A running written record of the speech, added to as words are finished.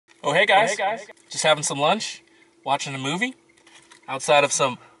Oh, hey guys. Just having some lunch, watching a movie outside of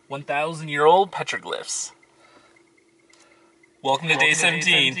some 1,000-year-old petroglyphs. Welcome to day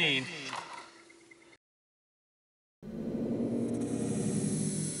 17.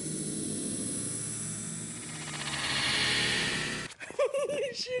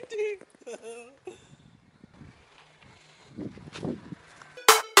 Holy shit, dude.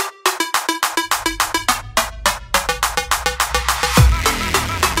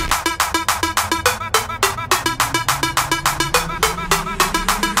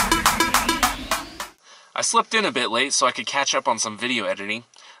 I slept in a bit late so I could catch up on some video editing.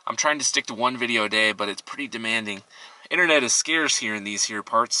 I'm trying to stick to one video a day, but it's pretty demanding. Internet is scarce here in these here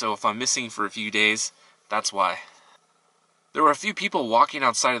parts, so if I'm missing for a few days, that's why. There were a few people walking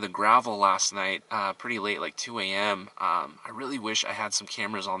outside of the gravel last night, pretty late, like 2 a.m. I really wish I had some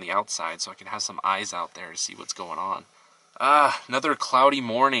cameras on the outside so I could have some eyes out there to see what's going on. Another cloudy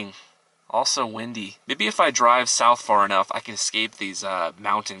morning. Also windy. Maybe if I drive south far enough, I can escape these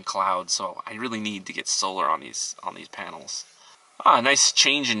mountain clouds. So I really need to get solar on these panels. Nice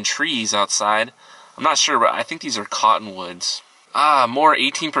change in trees outside. I'm not sure, but I think these are cottonwoods. More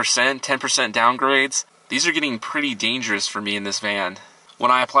 18%, 10% downgrades. These are getting pretty dangerous for me in this van.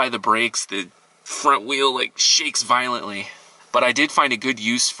 When I apply the brakes, the front wheel like shakes violently. But I did find a good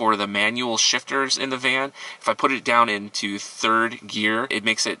use for the manual shifters in the van. If I put it down into third gear,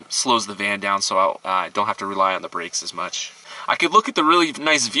 slows the van down so I don't have to rely on the brakes as much. I could look at the really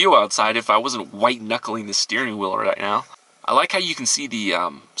nice view outside if I wasn't white-knuckling the steering wheel right now. I like how you can see the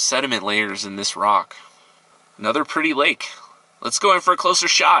sediment layers in this rock. Another pretty lake. Let's go in for a closer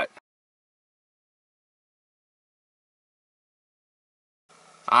shot.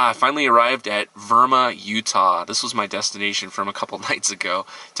 I finally arrived at Verma, Utah. This was my destination from a couple nights ago.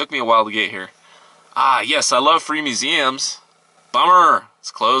 It took me a while to get here. Yes, I love free museums. Bummer, it's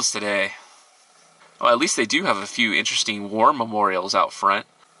closed today. Well, at least they do have a few interesting war memorials out front.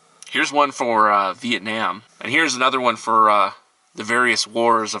 Here's one for Vietnam, and here's another one for the various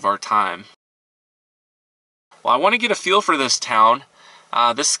wars of our time. Well, I want to get a feel for this town.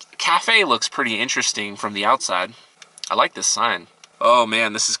 This cafe looks pretty interesting from the outside. I like this sign. Oh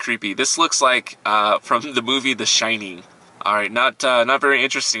man, this is creepy. This looks like from the movie The Shining. Alright, not very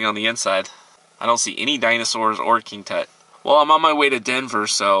interesting on the inside. I don't see any dinosaurs or king tut. Well, I'm on my way to Denver,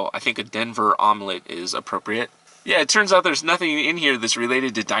 so I think a Denver omelet is appropriate. Yeah, it turns out there's nothing in here that's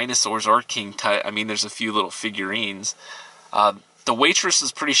related to dinosaurs or king tut. I mean, there's a few little figurines. The waitress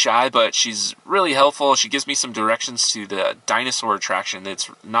is pretty shy, but she's really helpful. She gives me some directions to the dinosaur attraction that's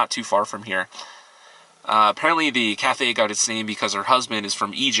not too far from here. Apparently the cafe got its name because her husband is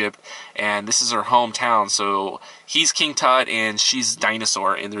from Egypt, and this is her hometown, so he's King Tut and she's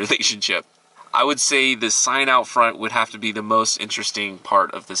Dinosaur in the relationship. I would say the sign out front would have to be the most interesting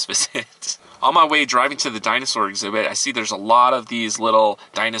part of this visit. On my way driving to the dinosaur exhibit, I see there's a lot of these little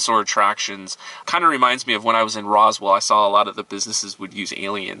dinosaur attractions. Kind of reminds me of when I was in Roswell. I saw a lot of the businesses would use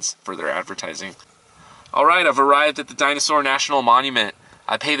aliens for their advertising. Alright, I've arrived at the Dinosaur National Monument.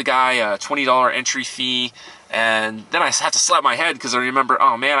 I pay the guy a $20 entry fee, and then I have to slap my head because I remember,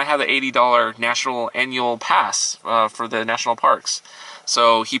 oh man, I have the $80 national annual pass for the national parks.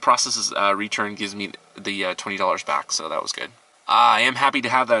 So he processes a return, gives me the $20 back, so that was good. I am happy to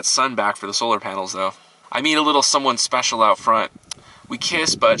have that sun back for the solar panels, though. I meet a little someone special out front. We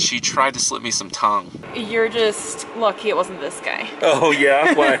kissed, but she tried to slip me some tongue. You're just lucky it wasn't this guy. Oh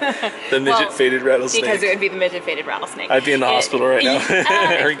yeah? Why? The midget-faded rattlesnake? Because it would be the midget-faded rattlesnake. I'd be in the hospital right now.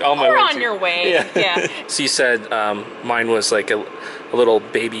 Or on your way. Yeah. So you said mine was like a little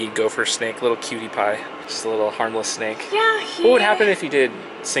baby gopher snake, little cutie pie. Just a little harmless snake. Yeah. What would happen if he did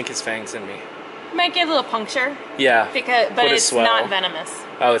sink his fangs in me? Might get a little puncture. Yeah. But it's not venomous.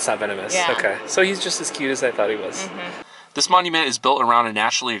 Oh, it's not venomous. Yeah. Okay. So he's just as cute as I thought he was. Mm-hmm. This monument is built around a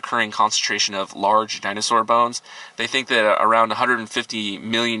naturally occurring concentration of large dinosaur bones. They think that around 150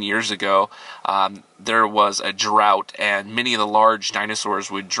 million years ago, there was a drought, and many of the large dinosaurs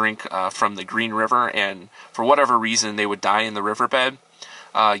would drink from the Green River, and for whatever reason, they would die in the riverbed.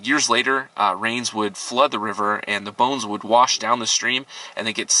 Years later, rains would flood the river, and the bones would wash down the stream, and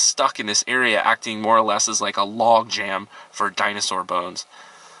they get stuck in this area, acting more or less as like a log jam for dinosaur bones.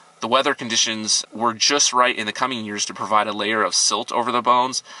 The weather conditions were just right in the coming years to provide a layer of silt over the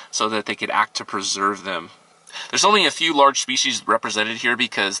bones so that they could act to preserve them. There's only a few large species represented here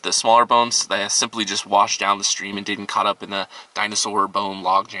because the smaller bones, they simply just washed down the stream and didn't caught up in the dinosaur bone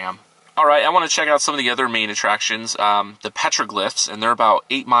logjam. Alright, I want to check out some of the other main attractions, the petroglyphs, and they're about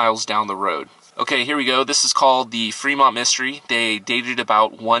 8 miles down the road. Okay, here we go. This is called the Fremont Mystery. They dated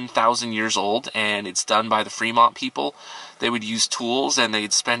about 1,000 years old, and it's done by the Fremont people. They would use tools and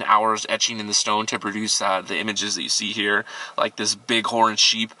they'd spend hours etching in the stone to produce the images that you see here, like this big horned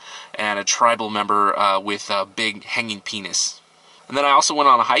sheep and a tribal member with a big hanging penis. And then I also went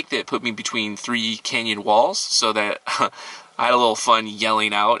on a hike that put me between 3 canyon walls, so that I had a little fun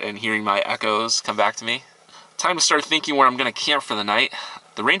yelling out and hearing my echoes come back to me. Time to start thinking where I'm going to camp for the night.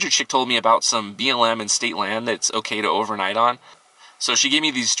 The ranger chick told me about some BLM and state land that's okay to overnight on. So she gave me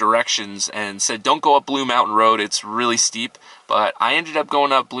these directions and said, don't go up Blue Mountain Road, it's really steep. But I ended up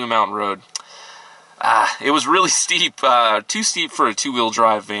going up Blue Mountain Road. It was really steep, too steep for a 2-wheel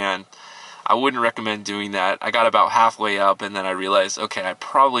drive van. I wouldn't recommend doing that. I got about halfway up and then I realized, okay, I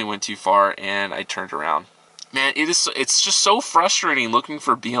probably went too far and I turned around. Man, it's just so frustrating looking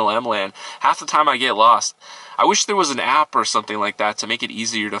for BLM land. Half the time I get lost. I wish there was an app or something like that to make it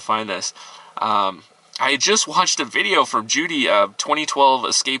easier to find this. I had just watched a video from Judy of 2012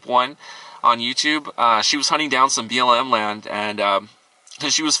 Escape 1 on YouTube. She was hunting down some BLM land and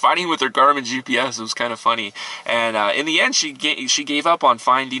she was fighting with her Garmin GPS. It was kind of funny. And in the end, she gave up on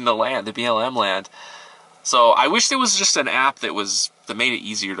finding the land, the BLM land. So I wish there was just an app that made it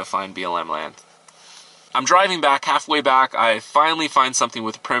easier to find BLM land. I'm driving back, halfway back, I finally find something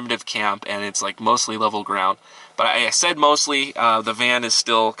with primitive camp, and it's like mostly level ground. But I said mostly, the van is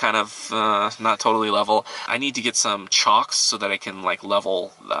still kind of not totally level. I need to get some chocks so that I can like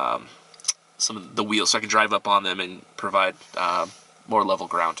level some of the wheels so I can drive up on them and provide more level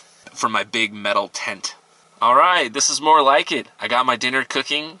ground for my big metal tent. Alright, this is more like it. I got my dinner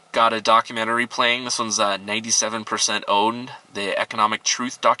cooking, got a documentary playing. This one's 97% owned, the Economic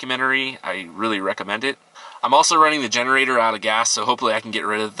Truth documentary. I really recommend it. I'm also running the generator out of gas, so hopefully I can get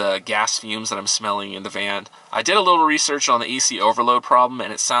rid of the gas fumes that I'm smelling in the van. I did a little research on the AC overload problem,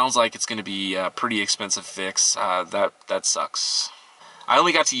 and it sounds like it's going to be a pretty expensive fix. That sucks. I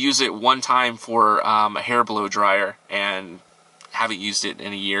only got to use it one time for a hair blow dryer, and haven't used it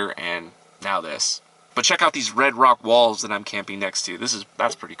in a year, and now this. But check out these red rock walls that I'm camping next to.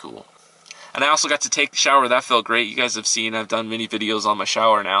 That's pretty cool. And I also got to take the shower. That felt great. You guys have seen I've done many videos on my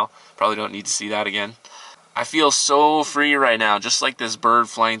shower now. Probably don't need to see that again. I feel so free right now, just like this bird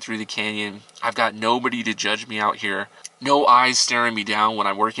flying through the canyon. I've got nobody to judge me out here. No eyes staring me down when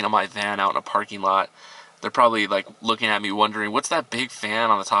I'm working on my van out in a parking lot. They're probably like looking at me wondering, what's that big fan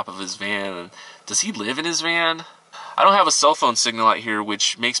on the top of his van? And does he live in his van? I don't have a cell phone signal out here,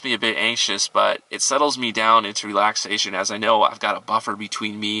 which makes me a bit anxious, but it settles me down into relaxation as I know I've got a buffer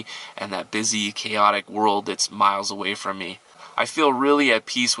between me and that busy, chaotic world that's miles away from me. I feel really at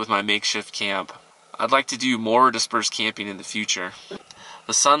peace with my makeshift camp. I'd like to do more dispersed camping in the future.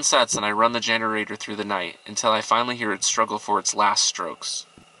 The sun sets and I run the generator through the night until I finally hear it struggle for its last strokes.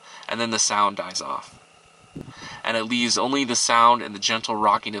 And then the sound dies off. And it leaves only the sound and the gentle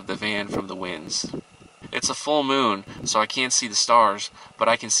rocking of the van from the winds. It's a full moon, so I can't see the stars, but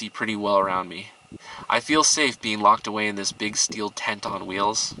I can see pretty well around me. I feel safe being locked away in this big steel tent on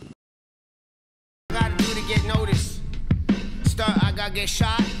wheels. I gotta do to get noticed. I gotta get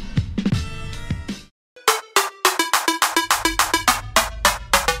shot.